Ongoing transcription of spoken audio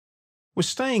We're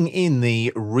staying in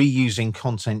the reusing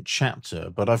content chapter,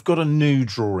 but I've got a new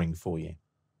drawing for you.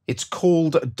 It's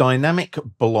called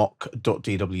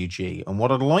dynamicblock.dwg, and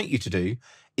what I'd like you to do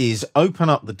is open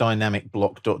up the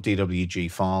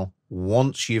dynamicblock.dwg file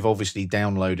once you've obviously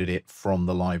downloaded it from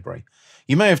the library.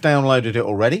 You may have downloaded it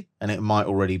already, and it might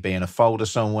already be in a folder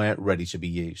somewhere ready to be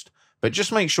used. But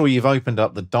just make sure you've opened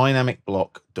up the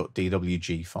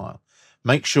dynamicblock.dwg file.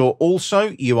 Make sure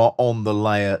also you are on the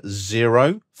layer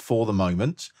 0 for the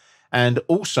moment. And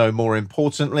also, more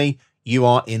importantly, you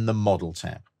are in the model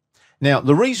tab. Now,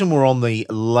 the reason we're on the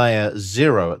layer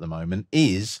 0 at the moment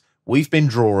is we've been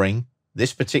drawing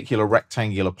this particular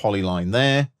rectangular polyline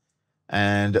there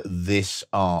and this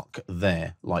arc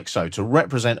there, like so, to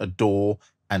represent a door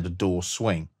and a door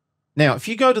swing. Now, if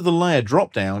you go to the layer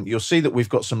drop-down, you'll see that we've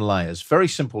got some layers, very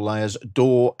simple layers,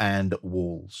 door and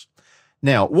walls.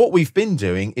 Now, what we've been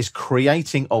doing is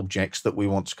creating objects that we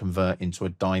want to convert into a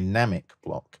dynamic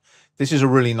block. This is a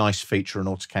really nice feature in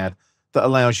AutoCAD that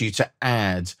allows you to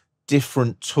add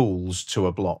different tools to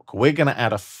a block. We're going to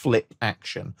add a flip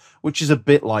action, which is a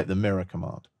bit like the mirror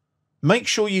command. Make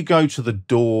sure you go to the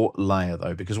door layer,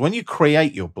 though, because when you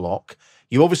create your block,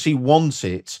 you obviously want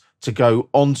it to go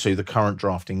onto the current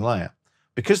drafting layer.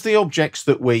 Because the objects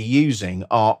that we're using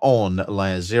are on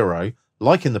layer 0,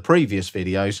 like in the previous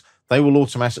videos, they will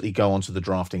automatically go onto the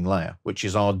drafting layer, which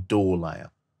is our door layer.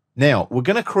 Now, we're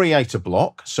going to create a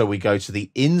block, so we go to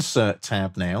the Insert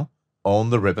tab now on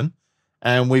the ribbon,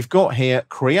 and we've got here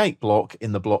Create Block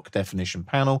in the Block Definition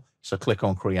panel, so click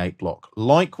on Create Block,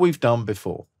 like we've done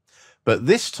before. But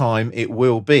this time it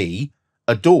will be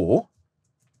a door.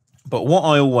 But what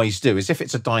I always do is if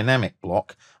it's a dynamic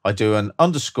block, I do an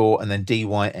underscore and then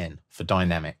DYN for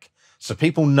dynamic. So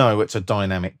people know it's a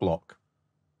dynamic block.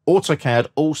 AutoCAD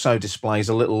also displays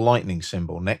a little lightning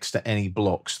symbol next to any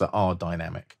blocks that are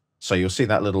dynamic. So you'll see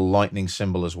that little lightning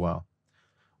symbol as well.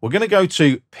 We're going to go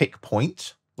to Pick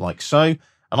Point, like so. And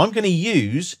I'm going to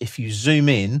use, if you zoom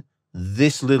in,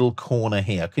 this little corner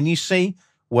here. Can you see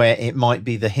where it might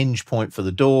be the hinge point for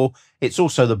the door? It's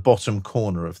also the bottom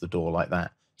corner of the door, like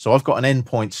that. So I've got an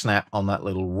endpoint snap on that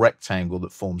little rectangle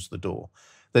that forms the door.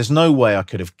 There's no way I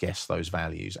could have guessed those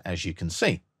values, as you can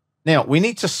see. Now, we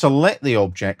need to select the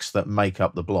objects that make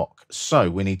up the block.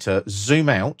 So we need to zoom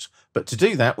out, but to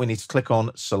do that, we need to click on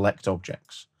Select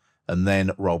Objects and then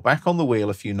roll back on the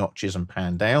wheel a few notches and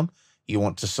pan down. You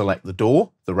want to select the door,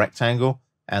 the rectangle,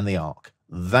 and the arc.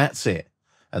 That's it.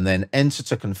 And then enter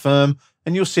to confirm,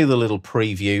 and you'll see the little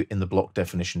preview in the block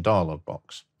definition dialog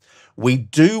box. We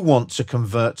do want to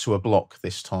convert to a block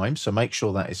this time, so make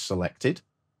sure that is selected.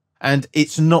 And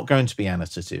it's not going to be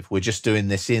annotative. We're just doing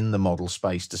this in the model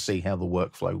space to see how the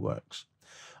workflow works.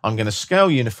 I'm going to scale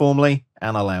uniformly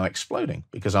and allow exploding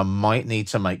because I might need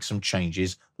to make some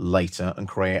changes later and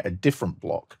create a different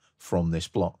block from this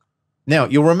block. Now,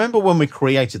 you'll remember when we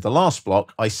created the last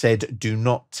block, I said do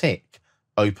not tick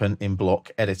Open in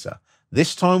Block Editor.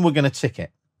 This time we're going to tick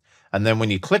it. And then when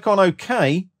you click on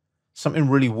OK, something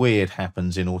really weird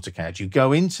happens in AutoCAD. You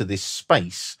go into this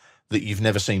space that you've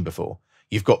never seen before.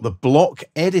 You've got the block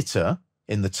editor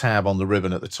in the tab on the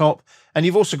ribbon at the top, and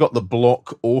you've also got the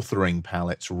block authoring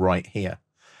palettes right here.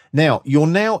 Now, you're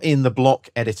now in the block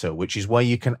editor, which is where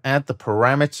you can add the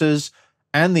parameters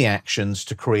and the actions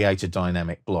to create a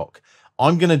dynamic block.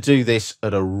 I'm going to do this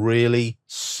at a really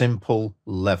simple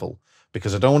level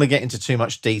because I don't want to get into too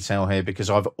much detail here because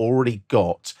I've already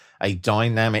got a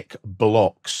dynamic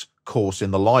blocks course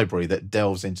in the library that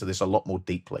delves into this a lot more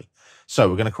deeply. So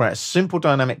we're going to create a simple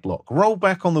dynamic block. Roll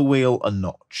back on the wheel a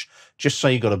notch, just so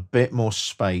you've got a bit more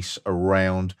space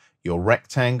around your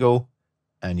rectangle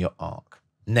and your arc.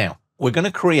 Now, we're going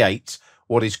to create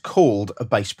what is called a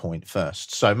base point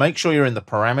first. So make sure you're in the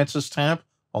Parameters tab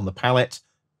on the palette,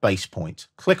 Base Point.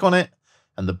 Click on it,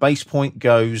 and the base point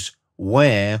goes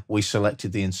where we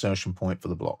selected the insertion point for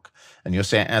the block. And you'll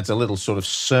see it adds a little sort of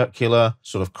circular,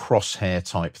 sort of crosshair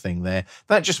type thing there.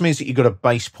 That just means that you've got a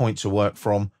base point to work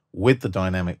from with the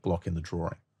dynamic block in the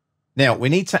drawing. Now, we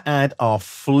need to add our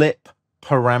flip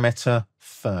parameter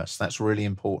first. That's really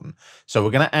important. So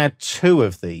we're going to add 2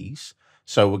 of these.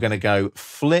 So we're going to go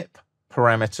flip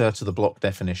parameter to the block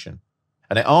definition.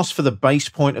 And it asks for the base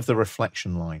point of the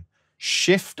reflection line.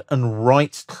 Shift and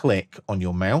right click on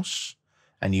your mouse.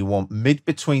 And you want mid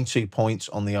between 2 points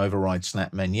on the override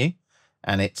snap menu.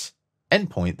 And it's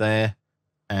endpoint there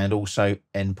and also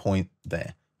endpoint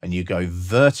there. And you go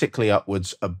vertically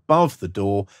upwards above the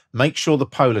door. Make sure the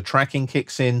polar tracking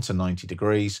kicks in to 90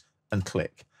 degrees and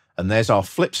click. And there's our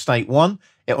flip state 1.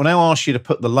 It will now ask you to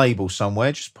put the label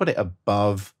somewhere. Just put it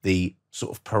above the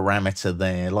sort of parameter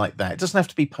there like that. It doesn't have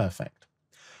to be perfect.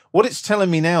 What it's telling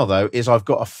me now, though, is I've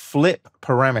got a flip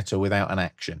parameter without an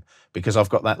action because I've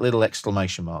got that little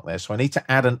exclamation mark there. So I need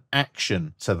to add an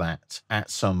action to that at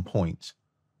some point.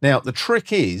 Now, the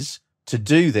trick is to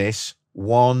do this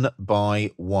one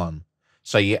by one.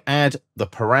 So you add the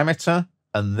parameter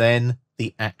and then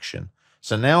the action.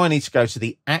 So now I need to go to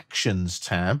the Actions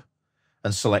tab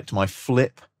and select my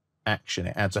flip action.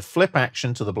 It adds a flip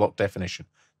action to the block definition.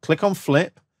 Click on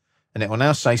flip, and it will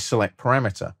now say select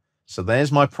parameter. So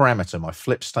there's my parameter, my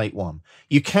flip state 1.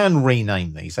 You can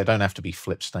rename these. They don't have to be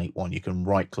flip state 1. You can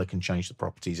right click and change the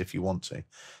properties if you want to.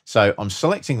 So I'm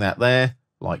selecting that there,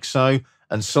 like so,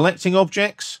 and selecting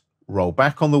objects, roll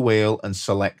back on the wheel and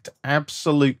select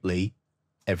absolutely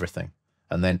everything.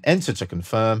 And then enter to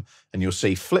confirm, and you'll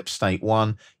see flip state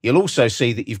 1. You'll also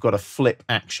see that you've got a flip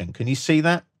action. Can you see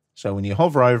that? So when you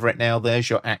hover over it now, there's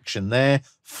your action there,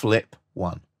 flip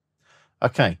 1.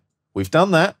 Okay, we've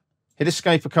done that. Hit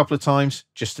escape a couple of times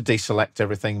just to deselect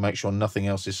everything, make sure nothing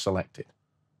else is selected.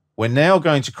 We're now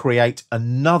going to create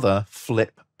another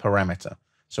flip parameter.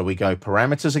 So we go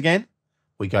parameters again,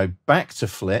 we go back to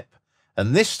flip,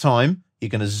 and this time you're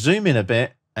going to zoom in a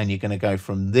bit and you're going to go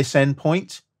from this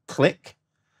endpoint, click,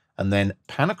 and then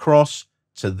pan across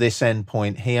to this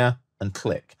endpoint here and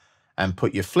click, and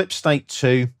put your flip state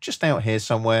 2 just out here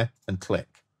somewhere and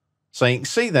click. So you can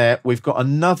see there, we've got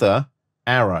another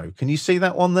arrow. Can you see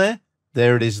that one there?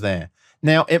 There it is there.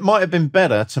 Now, it might have been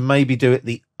better to maybe do it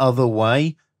the other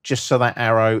way, just so that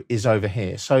arrow is over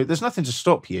here. So there's nothing to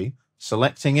stop you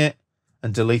selecting it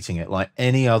and deleting it like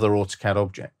any other AutoCAD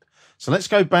object. So let's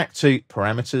go back to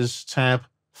Parameters tab,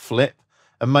 flip,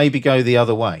 and maybe go the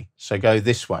other way. So go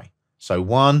this way. So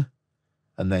 1,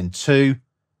 and then 2,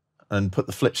 and put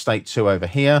the flip state 2 over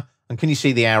here. And can you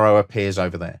see the arrow appears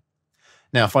over there?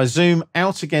 Now, if I zoom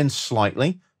out again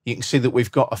slightly, you can see that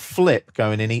we've got a flip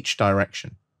going in each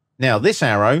direction. Now, this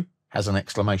arrow has an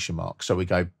exclamation mark. So we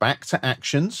go back to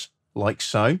Actions, like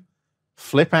so.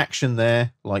 Flip action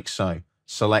there, like so.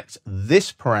 Select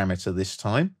this parameter this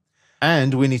time.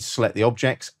 And we need to select the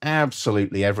objects,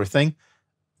 absolutely everything,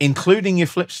 including your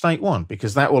flip state 1,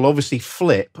 because that will obviously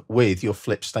flip with your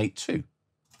flip state 2.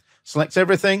 Select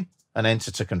everything and enter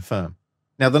to confirm.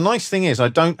 Now, the nice thing is I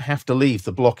don't have to leave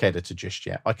the block editor just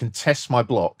yet. I can test my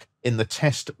block in the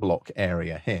test block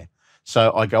area here.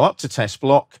 So I go up to test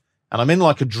block and I'm in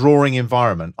like a drawing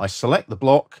environment. I select the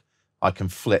block. I can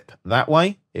flip that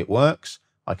way. It works.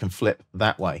 I can flip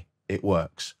that way. It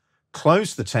works.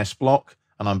 Close the test block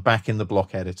and I'm back in the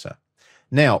block editor.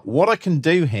 Now, what I can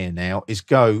do here now is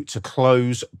go to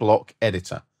close block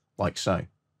editor like so.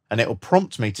 And it will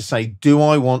prompt me to say, do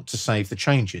I want to save the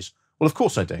changes? Well, of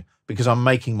course I do, because I'm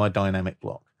making my dynamic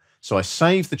block. So I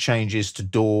save the changes to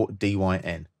door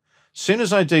DYN. As soon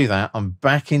as I do that, I'm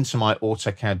back into my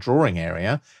AutoCAD drawing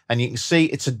area, and you can see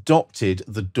it's adopted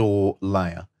the door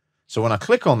layer. So when I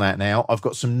click on that now, I've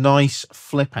got some nice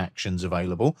flip actions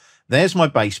available. There's my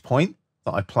base point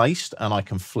that I placed, and I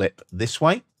can flip this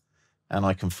way, and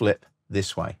I can flip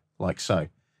this way, like so.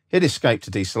 Hit escape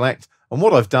to deselect. And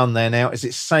what I've done there now is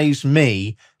it saves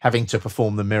me having to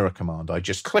perform the mirror command. I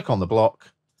just click on the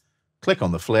block, click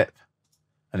on the flip,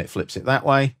 and it flips it that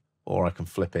way, or I can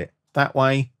flip it that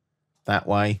way,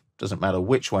 doesn't matter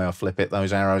which way I flip it.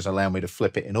 Those arrows allow me to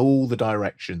flip it in all the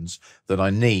directions that I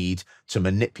need to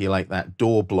manipulate that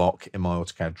door block in my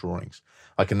AutoCAD drawings.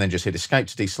 I can then just hit escape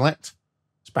to deselect.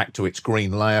 It's back to its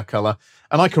green layer color,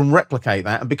 and I can replicate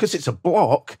that. And because it's a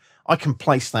block, I can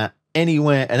place that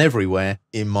anywhere and everywhere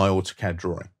in my AutoCAD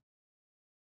drawing.